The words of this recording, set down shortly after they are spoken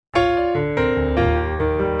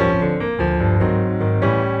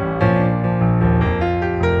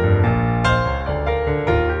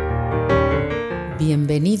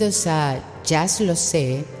Bienvenidos a Jazz Lo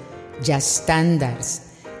Sé, Jazz Standards,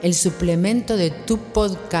 el suplemento de tu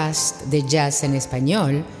podcast de jazz en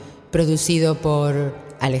español, producido por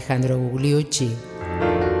Alejandro Gugliucci.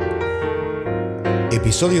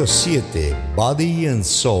 Episodio 7, Body and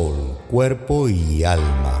Soul, Cuerpo y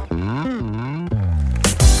Alma.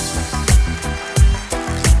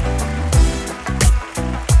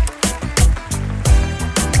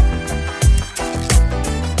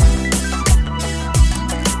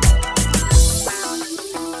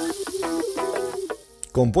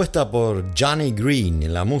 Compuesta por Johnny Green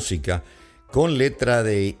en la música, con letra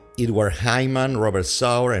de Edward Hyman, Robert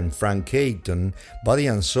Sauer y Frank Cayton, Body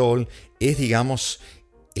and Soul es, digamos,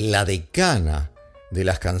 la decana de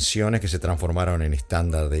las canciones que se transformaron en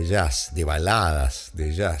estándar de jazz, de baladas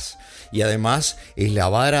de jazz. Y además es la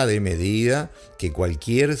vara de medida que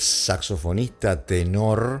cualquier saxofonista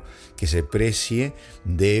tenor que se precie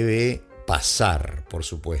debe pasar, por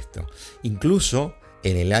supuesto. Incluso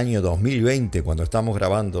en el año 2020, cuando estamos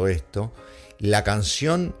grabando esto, la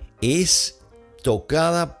canción es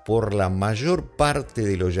tocada por la mayor parte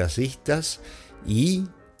de los jazzistas y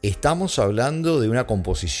estamos hablando de una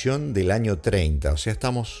composición del año 30, o sea,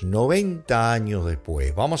 estamos 90 años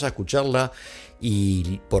después. Vamos a escucharla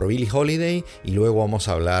por Billie Holiday y luego vamos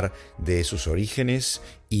a hablar de sus orígenes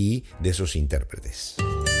y de sus intérpretes.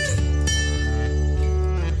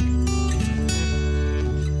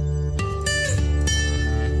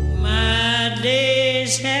 My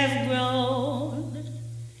days have grown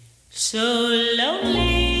so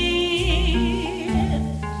lonely.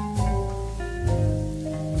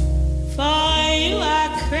 For you I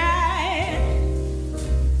cry,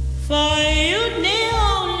 for you the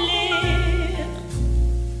only.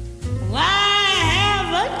 Why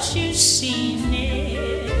haven't you seen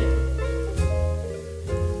it?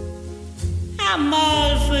 I'm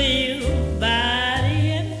all for you,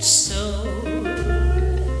 body and soul.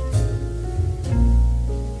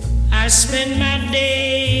 I spend my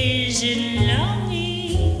days in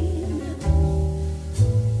longing.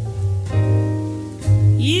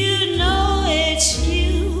 You know it's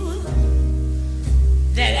you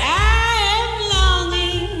that I am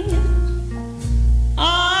longing. Oh,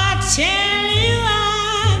 I tell you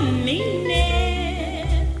I mean it.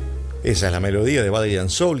 Esa es la melodía de Body and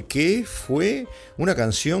Soul, que fue una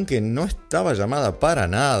canción que no estaba llamada para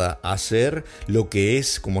nada a ser lo que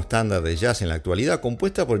es como estándar de jazz en la actualidad,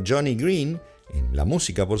 compuesta por Johnny Green, en la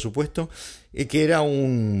música por supuesto, que era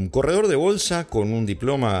un corredor de bolsa con un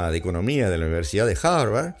diploma de economía de la Universidad de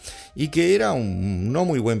Harvard y que era un no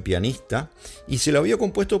muy buen pianista, y se lo había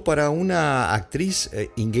compuesto para una actriz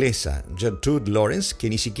inglesa, Gertrude Lawrence, que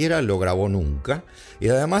ni siquiera lo grabó nunca, y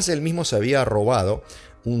además él mismo se había robado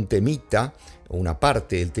un temita, una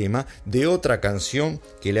parte del tema, de otra canción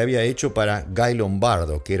que le había hecho para Guy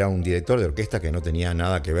Lombardo, que era un director de orquesta que no tenía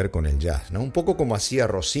nada que ver con el jazz, ¿no? Un poco como hacía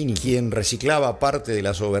Rossini, quien reciclaba parte de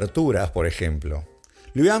las oberturas, por ejemplo.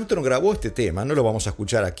 Louis Armstrong grabó este tema, no lo vamos a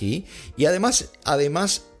escuchar aquí, y además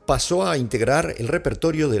pasó a integrar el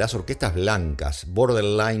repertorio de las orquestas blancas,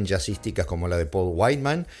 borderline jazzísticas como la de Paul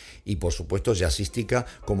Whiteman y por supuesto jazzística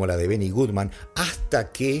como la de Benny Goodman,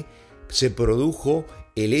 hasta que se produjo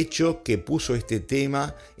el hecho que puso este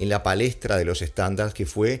tema en la palestra de los estándares, que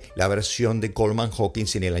fue la versión de Coleman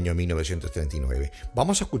Hawkins en el año 1939.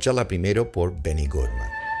 Vamos a escucharla primero por Benny Goodman.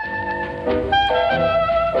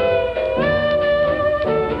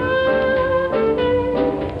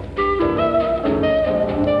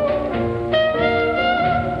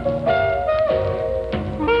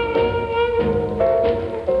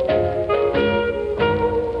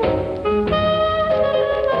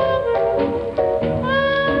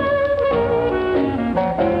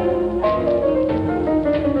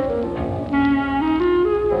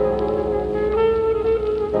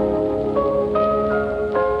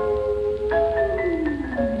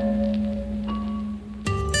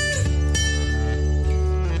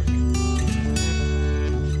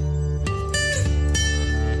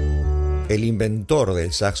 El inventor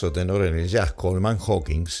del saxo tenor en el jazz, Coleman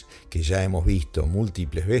Hawkins, que ya hemos visto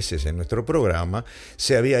múltiples veces en nuestro programa,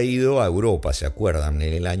 se había ido a Europa, ¿se acuerdan?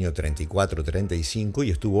 En el año 34-35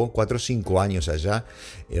 y estuvo 4 o 5 años allá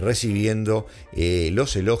recibiendo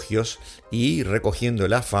los elogios y recogiendo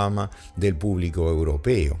la fama del público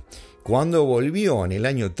europeo. Cuando volvió en el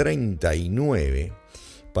año 39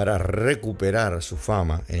 para recuperar su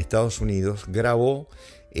fama en Estados Unidos, grabó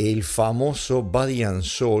el famoso Body and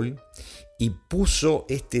Soul y puso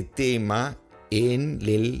este tema en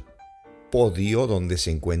el podio donde se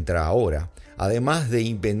encuentra ahora, además de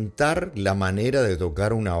inventar la manera de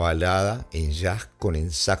tocar una balada en jazz con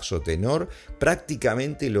el saxo tenor.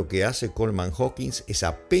 Prácticamente lo que hace Coleman Hawkins es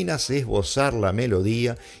apenas esbozar la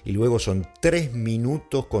melodía y luego son 3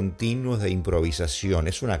 minutos continuos de improvisación.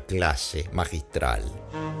 Es una clase magistral.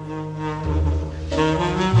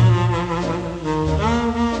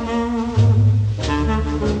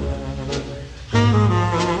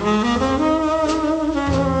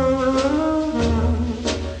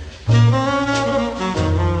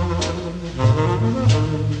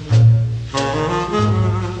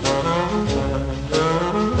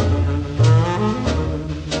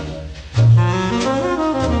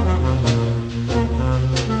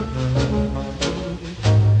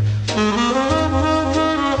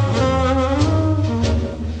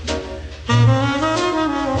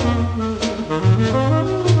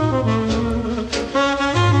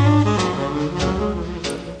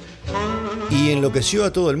 Enloqueció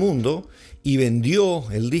a todo el mundo y vendió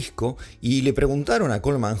el disco, y le preguntaron a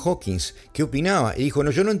Coleman Hawkins qué opinaba y dijo: no,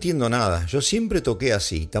 yo no entiendo nada, yo siempre toqué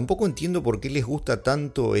así, tampoco entiendo por qué les gusta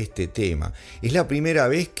tanto este tema. Es la primera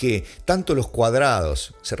vez que tanto los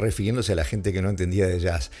cuadrados, refiriéndose a la gente que no entendía de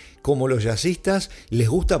jazz, como los jazzistas les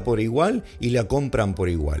gusta por igual y la compran por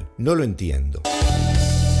igual. No lo entiendo.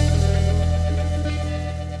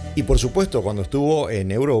 Y por supuesto, cuando estuvo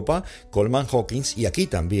en Europa, Coleman Hawkins, y aquí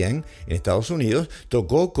también, en Estados Unidos,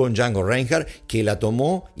 tocó con Django Reinhardt, que la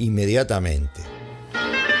tomó inmediatamente.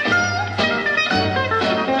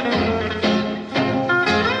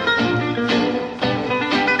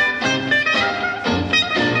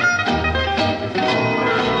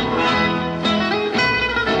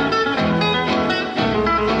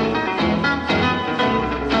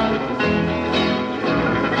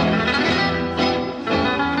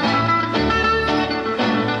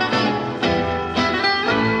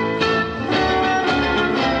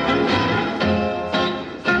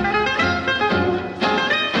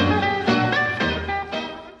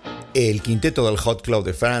 El quinteto del Hot Club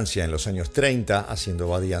de Francia en los años 30, haciendo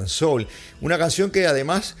Body and Soul, una canción que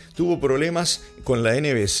además tuvo problemas con la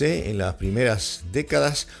NBC en las primeras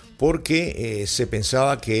décadas porque se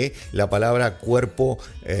pensaba que la palabra cuerpo,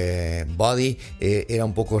 body, era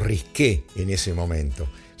un poco risqué en ese momento.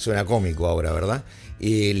 Suena cómico ahora, ¿verdad?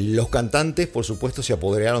 Los cantantes, por supuesto, se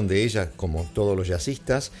apoderaron de ella como todos los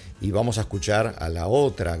jazzistas, y vamos a escuchar a la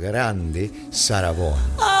otra grande, Sarah Vaughan.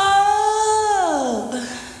 Oh,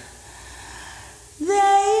 baby,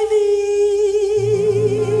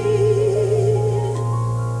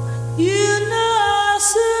 you know I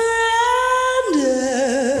surrender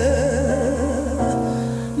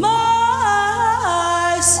myself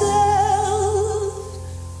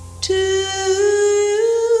to you,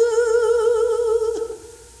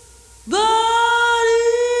 body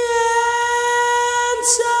and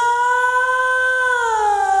soul.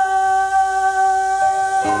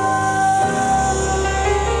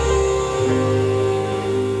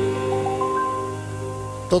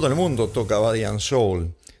 Todo el mundo toca Body and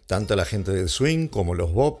Soul, tanto la gente del swing como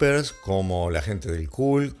los boppers, como la gente del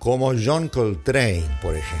cool, como John Coltrane,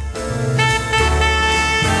 por ejemplo.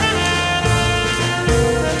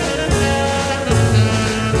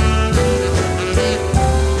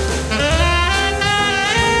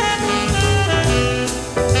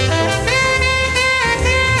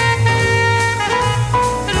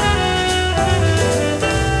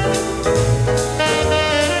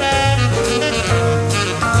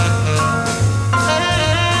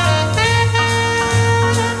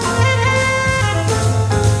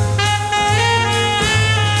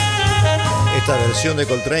 Esta versión de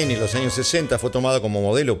Coltrane en los años 60 fue tomada como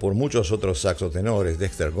modelo por muchos otros saxotenores,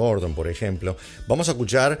 Dexter Gordon, por ejemplo. Vamos a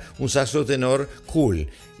escuchar un saxotenor cool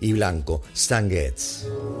y blanco, Stan Getz.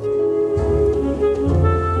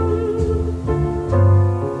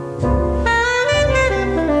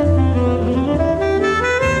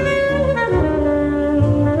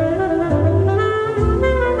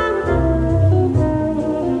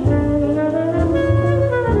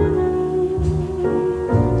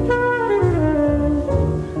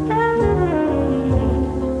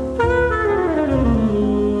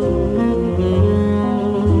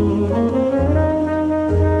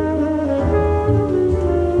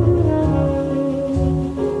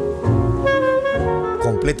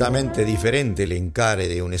 Completamente diferente el encare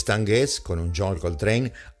de un Stan Getz con un John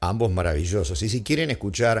Coltrane, ambos maravillosos. Y si quieren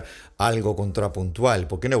escuchar algo contrapuntual,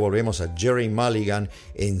 ¿por qué no volvemos a Jerry Mulligan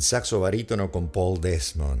en saxo barítono con Paul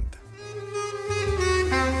Desmond?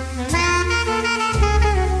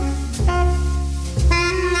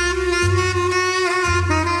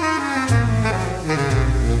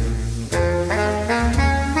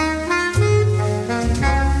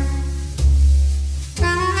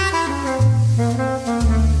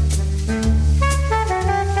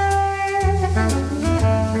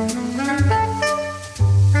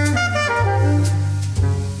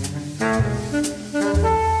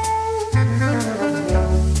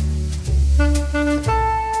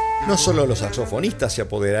 No solo los saxofonistas se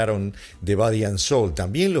apoderaron de Body and Soul,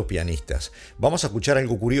 también los pianistas. Vamos a escuchar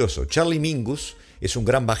algo curioso. Charlie Mingus es un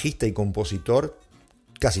gran bajista y compositor.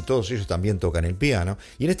 Casi todos ellos también tocan el piano.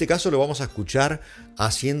 Y en este caso lo vamos a escuchar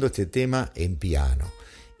haciendo este tema en piano.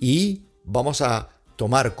 Y vamos a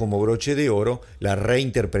tomar como broche de oro la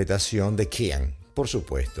reinterpretación de Keane, por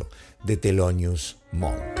supuesto, de Thelonious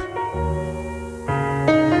Monk.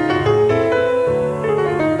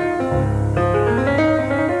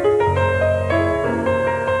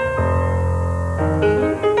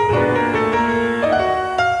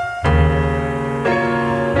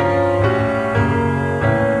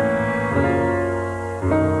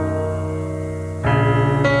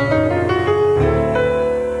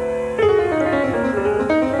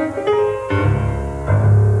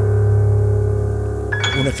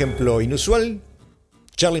 Un ejemplo inusual,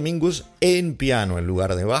 Charlie Mingus en piano en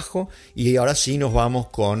lugar de bajo, y ahora sí nos vamos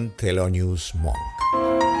con Thelonious Monk.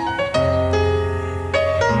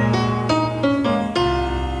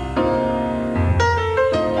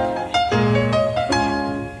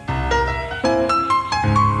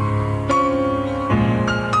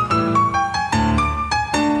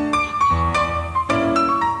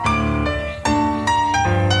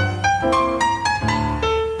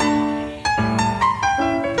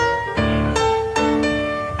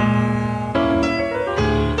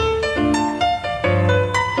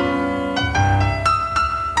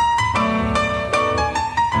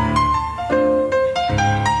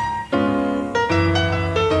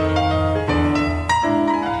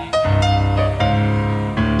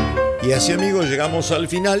 Y así, amigos, llegamos al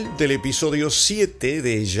final del episodio 7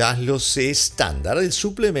 de Jazz Lo Sé Estándar, el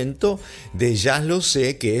suplemento de Jazz Lo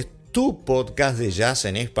Sé, que es tu podcast de jazz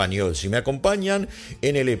en español. Si me acompañan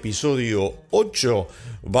en el episodio 8,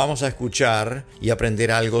 vamos a escuchar y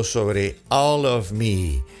aprender algo sobre All of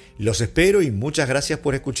Me. Los espero y muchas gracias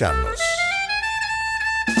por escucharnos.